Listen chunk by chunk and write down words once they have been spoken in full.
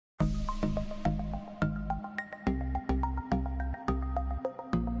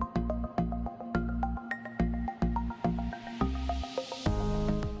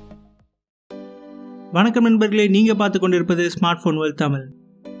வணக்கம் நண்பர்களே, நீங்கள் பார்த்து கொண்டிருப்பது smart phone world Tamil.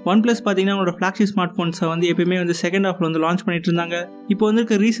 OnePlus பார்த்தீங்கன்னா உங்களோட ஃப்ளாக்ஷிப் ஸ்மார்ட் ஃபோன்ஸை எப்பயுமே செகண்ட் ஹாஃபில் லான்ச் பண்ணிட்டு இருந்தாங்க. இப்போ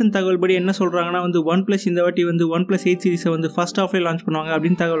இருக்க ரீசெண்ட் தகவல் படி என்ன சொல்கிறாங்கன்னா ஒன்பிளஸ் இந்த வாட்டி ஒன்பிளஸ் 8 சீரிஸை ஃபர்ஸ்ட் ஹாஃப்லேயே லான்ச் பண்ணுவாங்க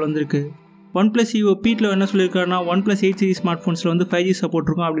அப்படின்னு தகவல் வந்திருக்கு. ஒன்பிளஸ் CEO பீட்டில் என்ன சொல்லியிருக்காருன்னா OnePlus 8 series smart ஃபோன்ஸில் 5G support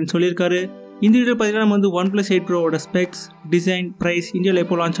இருக்கும் அப்படின்னு சொல்லியிருக்காரு. இந்த வீடியோ பார்த்தீங்கன்னா நம்ம ஒன்பிளஸ் 8 ப்ரோவோட ஸ்பெக்ஸ், டிசைன், ப்ரைஸ், இந்தியாவில்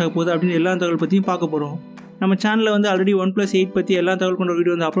எப்போ லான்ச் ஆக போகுது அப்படின்னு எல்லா தகவல் பற்றியும் பார்க்க போகிறோம். நம்ம சேனலில் ஆல்ரெடி ஒன்பிளஸ் 8 பற்றி எல்லா தகவல் கொண்ட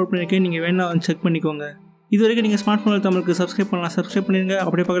வீடியோ அப்லோட் பண்ணியிருக்கேன். நீங்கள் வேணா செக் பண்ணிக்கோங்க. இது வரைக்கும் நீங்கள் ஸ்மார்ட் ஃபோனில் தமிழுக்கு சப்ஸ்கிரைப் பண்ணிடுங்க.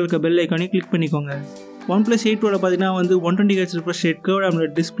 அப்படியே பக்கத்துக்கு பெல் ஐக்கானையும் கிளிக் பண்ணிக்கோங்க. ஒன்பிளஸ் 8 ப்ரோவில் பார்த்தீங்கன்னா 120Hz refresh rate, curved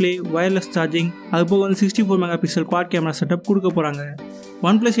AMOLED display, wireless charging, அது போக 64 மெகாபிக்சல் குவாட் கேமரா செட்டப் கொடுக்க போகிறாங்க.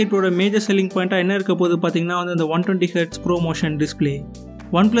 ஒன்பிளஸ் 8 ப்ரோட மேஜர் செல்லிங் பாயிண்ட்டாக என்ன இருக்க போது பார்த்தீங்கன்னா அந்த 120Hz bro motion display.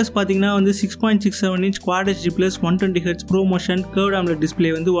 OnePlus பார்த்தீங்கன்னா 6.67 inch QuadHD + 120Hz bro motion curved AMOLED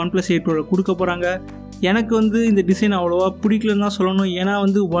display OnePlus 8 ப்ரோவில் கொடுக்க போகிறாங்க. எனக்கு இந்த டிசைன் அவ்வளோவா பிடிக்கலன்னு தான் சொல்லணும். ஏன்னா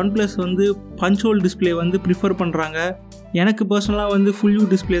OnePlus punch hole display prefer பண்ணுறாங்க. எனக்கு பர்சனலாக ஃபுல் வியூ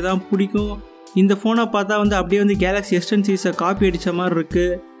டிஸ்பிளே தான் பிடிக்கும். இந்த ஃபோனை பார்த்தா அப்படியே கேலக்ஸி S10 சீரிஸை காப்பி அடித்த மாதிரி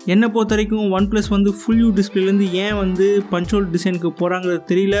இருக்குது. என்னை பொறுத்த வரைக்கும் ஒன்பிளஸ் ஃபுல் வியூ டிஸ்பிளேலேருந்து ஏன் பஞ்ச் ஹோல் டிசைனுக்கு போகிறாங்கிறது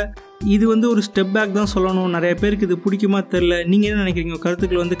தெரியல. இது ஒரு ஸ்டெப் பேக் தான் சொல்லணும். நிறைய பேருக்கு இது பிடிக்குமா தெரில. நீங்கள் என்ன நினைக்கிறீங்க?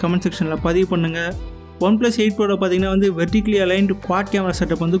 கருத்துக்களை கமெண்ட் செக்ஷனில் பதிவு பண்ணுங்கள். ஒன்பிளஸ் 8 ப்ரோட பார்த்தீங்கன்னா vertically aligned quad camera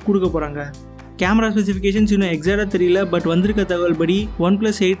setup கொடுக்க போகிறாங்க. கேமரா ஸ்பெசிஃபிகேஷன்ஸ் இன்னும் எக்ஸாக்டாக தெரியல. பட் வந்திருக்க தகவல் படி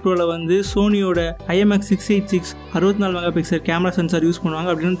OnePlus 8 ப்ரோவில் சோனியோட IMX686 64 megapixel camera sensor use பண்ணுவாங்க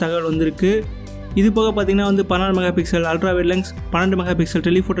அப்படின்னு தகவல் வந்திருக்கு. இது போக பார்த்தீங்கன்னா 16 megapixel ultra wide lens, 12 megapixel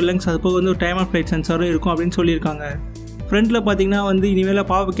telephoto lens, அது போக ஒரு டைம் ஆஃப் ஃப்ளைட் சென்சாரும் இருக்கும் அப்படின்னு சொல்லியிருக்காங்க. ஃப்ரண்ட்டில் பார்த்தீங்கன்னா இனிமேல்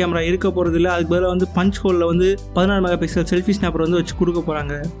பாப் கேமரா இருக்க போகிறதில்ல. அதுக்கு பதிலாக பஞ்ச் ஹோலில் 16 மெகாபிக்சல் செல்ஃபி ஸ்னாப்பர் வச்சு கொடுக்க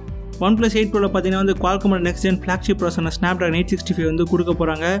போகிறாங்க. ஒன்பிளஸ் 8 ப்ரோவில் பார்த்தீங்கன்னா குவால்காமோட நெக்ஸ்ட் ஜென் ஃப்ளாக்ஷிப் ப்ராசஸரான Snapdragon 865 கொடுக்க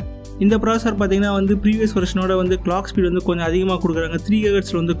போகிறாங்க. இந்த ப்ராசஸர் பார்த்தீங்கன்னா ப்ரீவியஸ் வெர்ஷனோட கிளாக் ஸ்பீட் கொஞ்சம் அதிகமாக கொடுக்குறாங்க. 3 GHz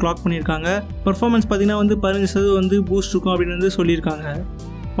கிளாக் பண்ணியிருக்காங்க. பர்ஃபார்மன்ஸ் பார்த்தீங்கன்னா 15% பூஸ்ட் இருக்கும் அப்படின்னு சொல்லியிருக்காங்க.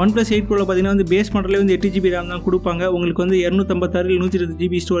 ஒன்பிளஸ் 8 ப்ரோவில் பார்த்தீங்கன்னா பேஸ் மாடலே 8GB RAM தான் கொடுப்பாங்க. உங்களுக்கு 256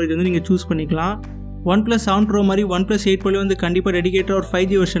 120GB ஸ்டோரேஜ் நீங்கள் சூஸ் பண்ணிக்கலாம். ஒன்பிளஸ் 7 ப்ரோ மாதிரி ஒன்பிளஸ் 8 ப்ரோவில் கண்டிப்பாக டெடிகேட்டட் ஒரு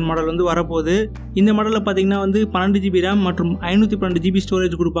 5G வெர்ஷன் மாடல் வரப்போகுது. இந்த மாடலில் பார்த்தீங்கன்னா 12GB RAM மற்றும் 512GB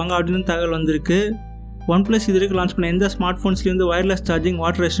ஸ்டோரேஜ் கொடுப்பாங்க அப்படின்னு தகவல் வந்திருக்கு. ஒன்பிளஸ் இது வரைக்கும் லான்ச் பண்ண எந்த smart ஃபோன்ஸ்லேயும் wireless charging,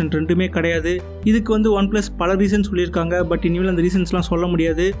 water resistant ரெண்டுமே கிடையாது. இதுக்கு ஒன்பிளஸ் பல ரீசன்ஸ் சொல்லியிருக்காங்க. பட் இனிமேல் அந்த ரீசன்ஸ்லாம் சொல்ல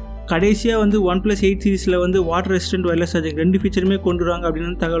முடியாது. கடைசியாக ஒன்பிளஸ் 8 சீரிஸில் வாட்டர் ரெசிஸ்டன்ட், வயர்லெஸ் சார்ஜிங் ரெண்டு ஃபீச்சருமே கொண்டு வராங்க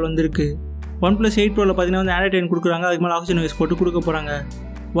அப்படின்னு தகவல் வந்திருக்கு. ஒன்பிளஸ் 8 ப்ரோவில் பார்த்தீங்கன்னா Android 10 கொடுக்குறாங்க. அதுக்கு மேலே ஆக்சிஜன் OS போட்டு கொடுக்க போகிறாங்க.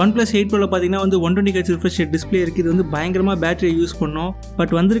 ஒன்பிளஸ் 8 ப்ரோவில் பார்த்தீங்கன்னா 120Hz ரிஃப்ரெஷ் ரேட் டிஸ்பிளே இருக்குது. இது பயங்கரமாக பேட்டரியை யூஸ் பண்ணோம்.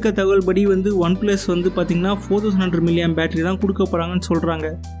 பட் வந்திருக்க தகவல் படி ஒன்பிளஸ் பார்த்தீங்கன்னா 4100 mAh பேட்டரி தான் கொடுக்க போகிறாங்கன்னு சொல்கிறாங்க.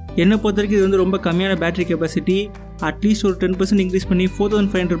 என்னை பொறுத்த வரைக்கும் இது ரொம்ப கம்மியான பேட்டரி கெப்பாசிட்டி. அட்லீஸ்ட் ஒரு 10% இன்க்ரீஸ் பண்ணி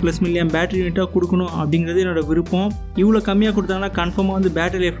 4500+ mAh பேட்டரி யூனிட்டாக கொடுக்கணும் அப்படிங்கிறது என்னோட விருப்பம். இவ்வளோ கம்மியாக கொடுத்தாங்கன்னா கன்ஃபார்மாக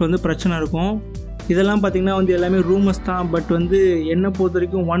பேட்டரி லைஃப்பில் பிரச்சனை இருக்கும். இதெல்லாம் பார்த்தீங்கன்னா எல்லாமே ரூமர்ஸ் தான். பட் என்னை பொறுத்த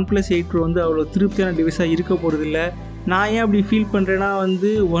வரைக்கும் ஒன்பிளஸ் 8 ப்ரோ அவ்வளோ திருப்தியான டிவைஸாக இருக்க போகிறதில்ல. நான் ஏன் அப்படி ஃபீல் பண்ணுறேன்னா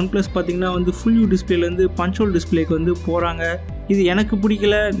ஒன்பிளஸ் பார்த்தீங்கன்னா ஃபுல் வியூ டிஸ்பிளேலேருந்து பஞ்ச் ஹோல் டிஸ்பிளேக்கு போகிறாங்க. இது எனக்கு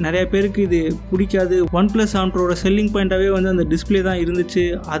பிடிக்கல, நிறைய பேருக்கு இது பிடிக்காது. ஒன்பிளஸ் 7 ப்ரோட செல்லிங் பாயிண்ட்டாகவே அந்த டிஸ்பிளே தான் இருந்துச்சு.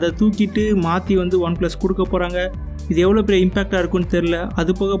 அதை தூக்கிட்டு மாற்றி ஒன்பிளஸ் கொடுக்க போகிறாங்க. இது எவ்வளோ பெரிய இம்பாக்டாக இருக்குன்னு தெரில.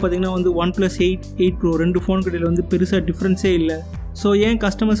 அது போக பார்த்தீங்கன்னா ஒன்பிளஸ் 8 ப்ரோ ரெண்டு ஃபோன் கடையில் பெருசாக டிஃப்ரென்ஸே இல்லை. ஸோ ஏன்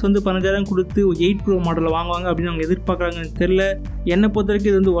கஸ்டமர்ஸ் 15,000 கொடுத்து 8 ப்ரோ மாடலில் வாங்குவாங்க அப்படின்னு அவங்க எதிர்பார்க்குறாங்கன்னு தெரில. என்னை பொறுத்த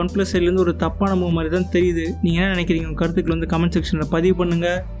வரைக்கும் இது ஒன்பிளஸ் சைட்லேருந்து ஒரு தப்பான மூவ் மாதிரி தான் தெரியுது. நீங்கள் என்ன நினைக்கிறீங்க? கருத்துக்கள் கமெண்ட் செக்ஷனில் பதிவு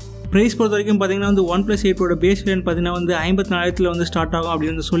பண்ணுங்கள். ப்ரைஸ் பொறுத்த வரைக்கும் பார்த்தீங்கன்னா ஒன்பிளஸ் 8 ப்ரோட பேஸ் வேரியன்ட் பார்த்தீங்கன்னா 54,000 ஸ்டார்ட் ஆகும்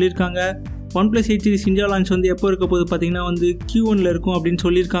அப்படின்னு சொல்லியிருக்காங்க. ஒன்பிளஸ் 8 சீரிஸ் இந்தியா லான்ச் எப்போ இருக்க போது பார்த்தீங்கன்னா Q1 இருக்கும் அப்படின்னு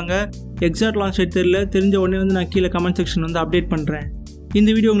சொல்லியிருக்காங்க. எக்ஸாக்ட் லான்ச் டேட் தெரிஞ்ச உடனே நான் கீழே கமெண்ட் செக்ஷன் அப்டேட் பண்ணுறேன். இந்த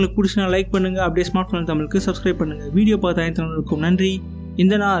வீடியோ உங்களுக்கு பிடிச்சினா லைக் பண்ணுங்கள். அப்படியே ஸ்மார்ட் ஃபோன் தமிழுக்கு சப்ஸ்கிரைப் பண்ணுங்கள். வீடியோ பார்த்த அனைத்து நன்றி.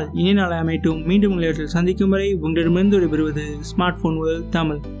 இந்த நாள் இனிய நாளை அமைட்டும். மீண்டும் உங்களை சந்திக்கும் வரை உங்களிடமிருந்து விடைபெறுவது ஸ்மார்ட் ஃபோன் வேர்ல்ட்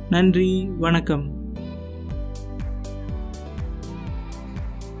தமிழ். நன்றி, வணக்கம்.